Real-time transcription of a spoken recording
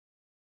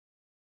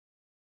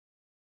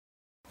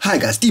Hi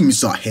guys,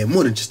 DeMoose here,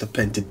 more than just a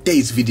pen.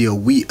 Today's video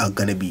we are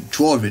gonna be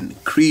drawing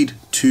Creed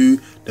 2,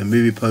 the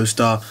movie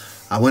poster.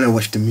 I wanna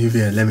watch the movie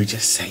and let me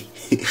just say,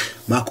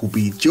 Michael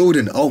B.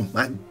 Jordan, oh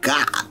my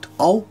god,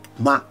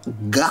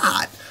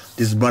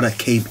 this brother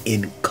came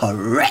in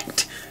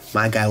correct.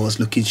 My guy was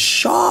looking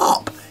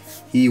sharp.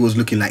 He was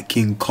looking like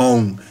King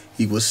Kong.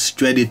 He was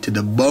shredded to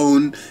the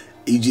bone.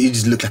 He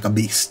just looked like a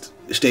beast.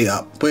 Straight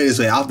up. Put it this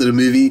way, after the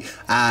movie,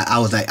 I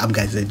was like, I'm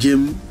going to the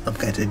gym, I'm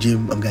going to the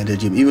gym, I'm going to the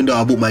gym. Even though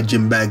I bought my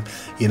gym bag,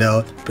 you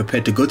know,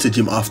 prepared to go to the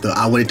gym after,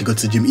 I wanted to go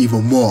to the gym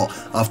even more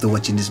after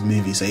watching this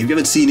movie. So if you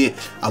haven't seen it,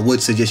 I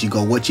would suggest you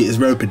go watch it. It's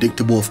very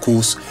predictable, of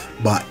course,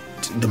 but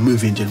the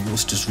movie in general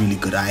was just really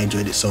good. I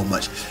enjoyed it so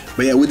much.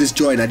 But yeah, with this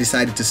drawing, I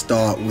decided to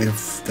start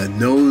with the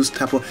nose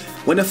type of.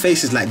 When the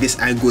face is like this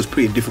angle, it's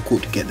pretty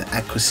difficult to get the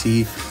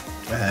accuracy.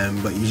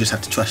 But you just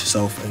have to trust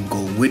yourself and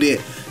go with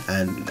it.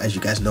 And as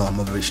you guys know, I'm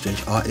a very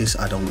strange artist.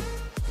 I don't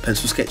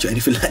pencil sketch or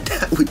anything like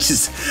that, which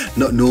is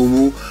not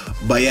normal.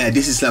 But yeah,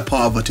 this is like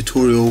part of a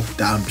tutorial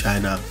that I'm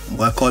trying to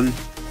work on.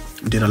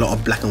 I'm doing a lot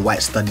of black and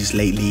white studies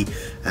lately,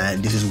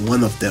 and this is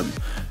one of them.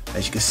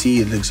 As you can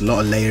see, it looks a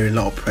lot of layering,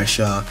 a lot of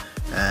pressure,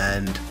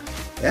 and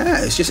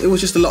yeah, it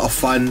was just a lot of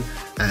fun.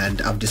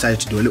 And I've decided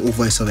to do a little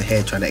voiceover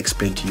here trying to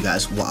explain to you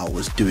guys what I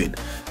was doing.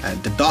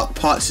 And the dark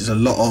parts is a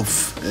lot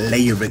of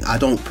layering. I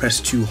don't press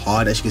too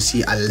hard. As you can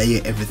see, I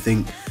layer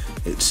everything.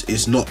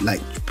 It's not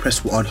like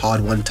press on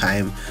hard one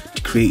time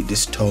to create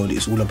this tone.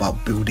 It's all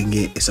about building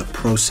it. It's a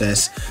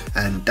process,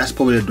 and that's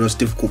probably the most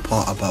difficult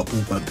part about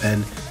ballpoint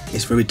pen.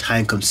 It's very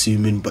time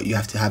consuming, but you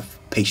have to have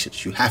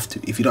patience. You have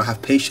to. If you don't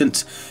have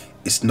patience,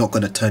 it's not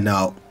going to turn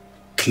out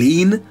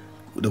clean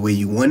the way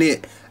you want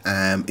it.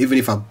 Even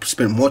if I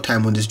spent more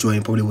time on this drawing,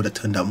 it probably would have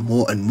turned out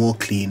more and more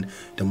clean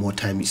the more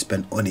time you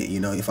spent on it. You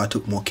know, if I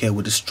took more care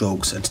with the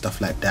strokes and stuff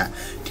like that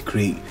to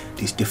create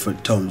these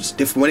different tones.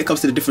 When it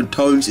comes to the different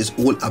tones, it's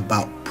all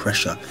about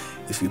pressure.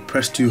 If you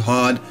press too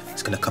hard,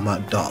 it's gonna come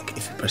out dark.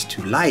 If you press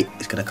too light,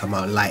 it's gonna come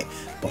out light.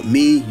 But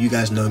me, you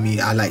guys know me,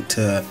 I like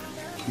to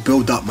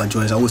build up my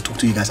drawings. I always talk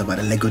to you guys about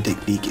the Lego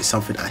technique. It's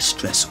something I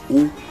stress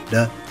all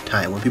the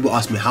time. When people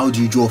ask me, how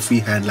do you draw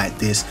freehand like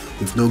this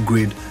with no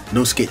grid,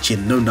 no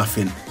sketching, no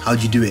nothing, how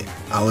do you do it?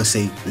 I always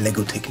say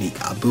Lego technique.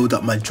 I build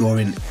up my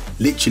drawing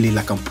literally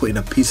like I'm putting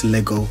a piece of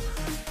Lego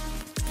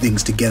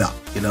things together,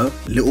 you know,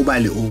 little by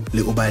little,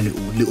 little by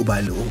little, little by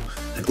little,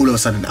 and all of a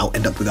sudden I'll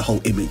end up with a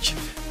whole image.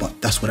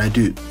 But that's what I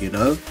do, you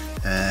know.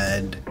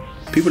 And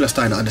people are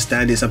starting to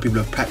understand it. Some people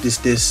have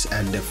practiced this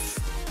and they've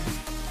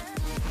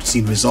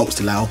seen results.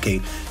 To like,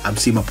 okay, I'm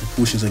seeing my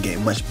proportions are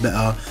getting much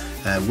better.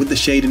 With the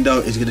shading though,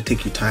 it's going to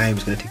take you time.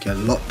 It's going to take you a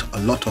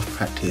lot of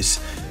practice.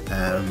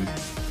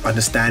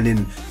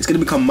 Understanding, it's going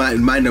to become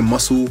mind and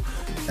muscle.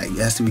 Like, it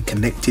has to be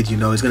connected, you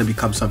know. It's going to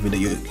become something that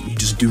you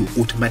just do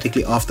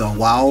automatically after a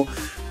while.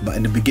 But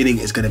in the beginning,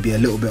 it's going to be a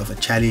little bit of a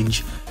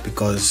challenge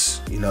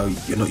because, you know,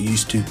 you're not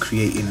used to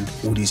creating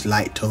all these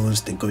light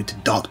tones, then going to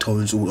dark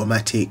tones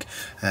automatic.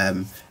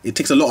 It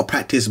takes a lot of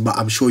practice, but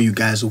I'm sure you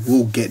guys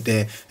will get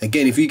there.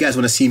 Again, if you guys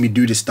want to see me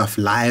do this stuff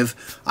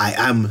live, I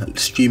am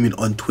streaming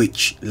on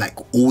Twitch like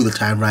all the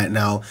time right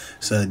now.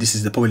 So this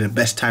is probably the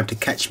best time to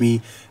catch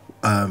me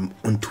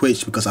on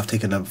Twitch because I've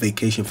taken a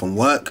vacation from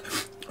work.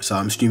 So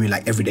I'm streaming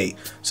like every day.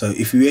 So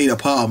if you ain't a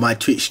part of my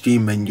Twitch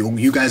stream, and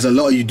you guys, a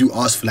lot of you do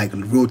ask for like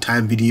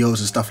real-time videos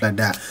and stuff like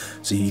that,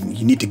 so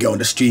you need to get on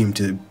the stream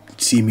to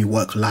see me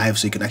work live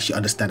so you can actually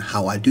understand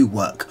how I do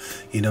work,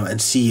 you know,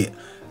 and see it.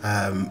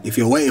 If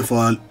you're waiting for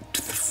an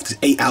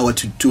 8-hour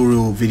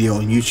tutorial video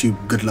on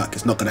YouTube, good luck.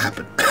 It's not gonna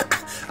happen.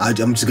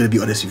 I'm just gonna be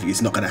honest with you,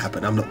 it's not gonna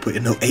happen. I'm not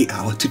putting no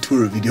 8-hour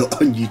tutorial video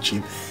on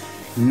YouTube.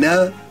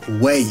 No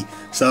way.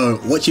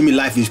 So watching me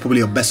live is probably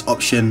your best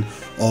option,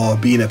 or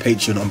being a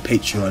patron on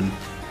Patreon,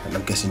 and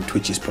I'm guessing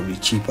Twitch is probably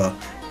cheaper.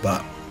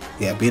 But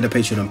yeah, being a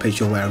patron on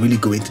Patreon where I really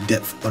go into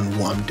depth on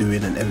what I'm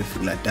doing and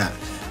everything like that.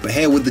 But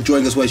here with the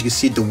drawing as well, as you can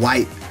see, the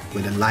white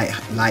with the light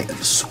and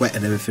the sweat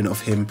and everything of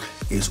him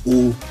is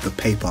all the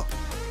paper.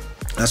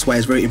 That's why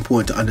it's very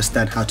important to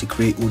understand how to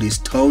create all these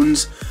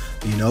tones,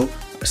 you know,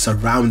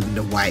 surrounding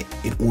the white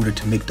in order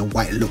to make the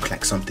white look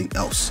like something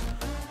else,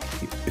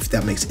 if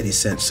that makes any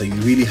sense. So you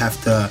really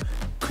have to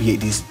create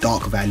these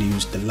dark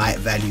values, the light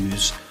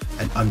values,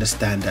 and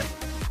understand that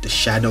the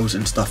shadows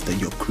and stuff that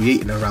you're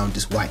creating around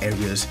these white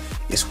areas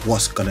is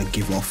what's gonna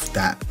give off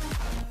that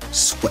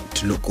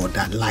sweat look or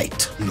that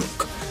light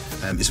look.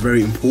 It's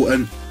very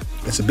important.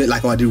 It's a bit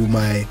like what I did with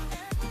my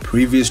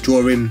previous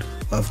drawing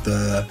of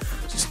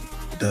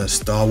the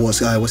Star Wars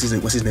guy. What's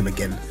his name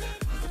again?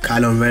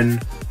 Kylo Ren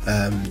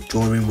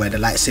drawing, where the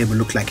lightsaber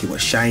looked like it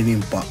was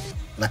shining, but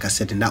like I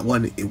said, in that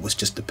one, it was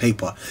just the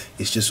paper.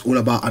 It's just all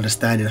about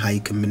understanding how you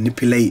can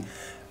manipulate.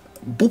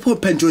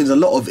 Ballpoint pen drawing is a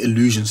lot of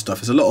illusion stuff.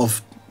 It's a lot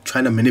of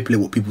trying to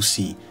manipulate what people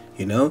see,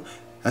 you know?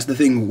 That's the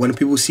thing. When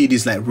people see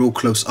this like real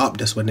close up,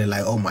 that's when they're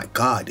like, oh my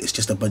god, it's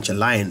just a bunch of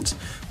lines.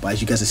 But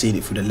as you guys are seeing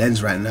it through the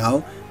lens right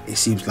now, it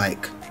seems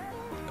like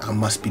I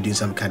must be doing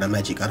some kind of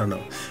magic. I don't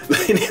know.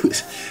 But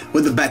anyways,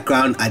 with the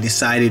background, I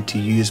decided to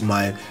use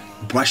my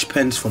brush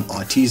pens from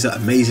Arteza,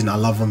 amazing. I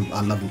love them.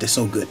 They're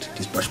so good,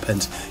 these brush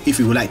pens. If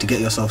you would like to get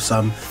yourself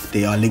some,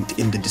 they are linked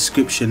in the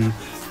description.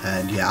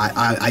 And yeah,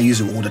 I use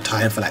them all the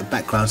time for like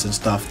backgrounds and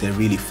stuff. They're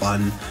really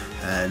fun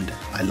and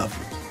I love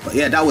them. But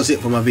yeah, that was it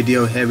for my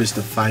video. Here is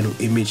the final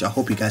image. I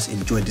hope you guys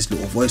enjoyed this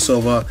little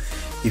voiceover.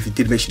 If you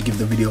did, make sure to give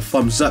the video a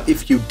thumbs up.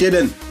 If you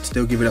didn't,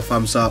 still give it a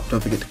thumbs up.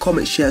 Don't forget to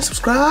comment, share, and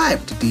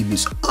subscribe to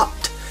DeMoose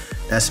Art.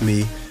 That's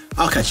me.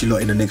 I'll catch you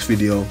lot in the next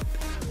video.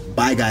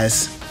 Bye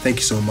guys. Thank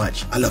you so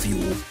much. I love you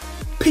all.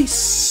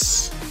 Peace.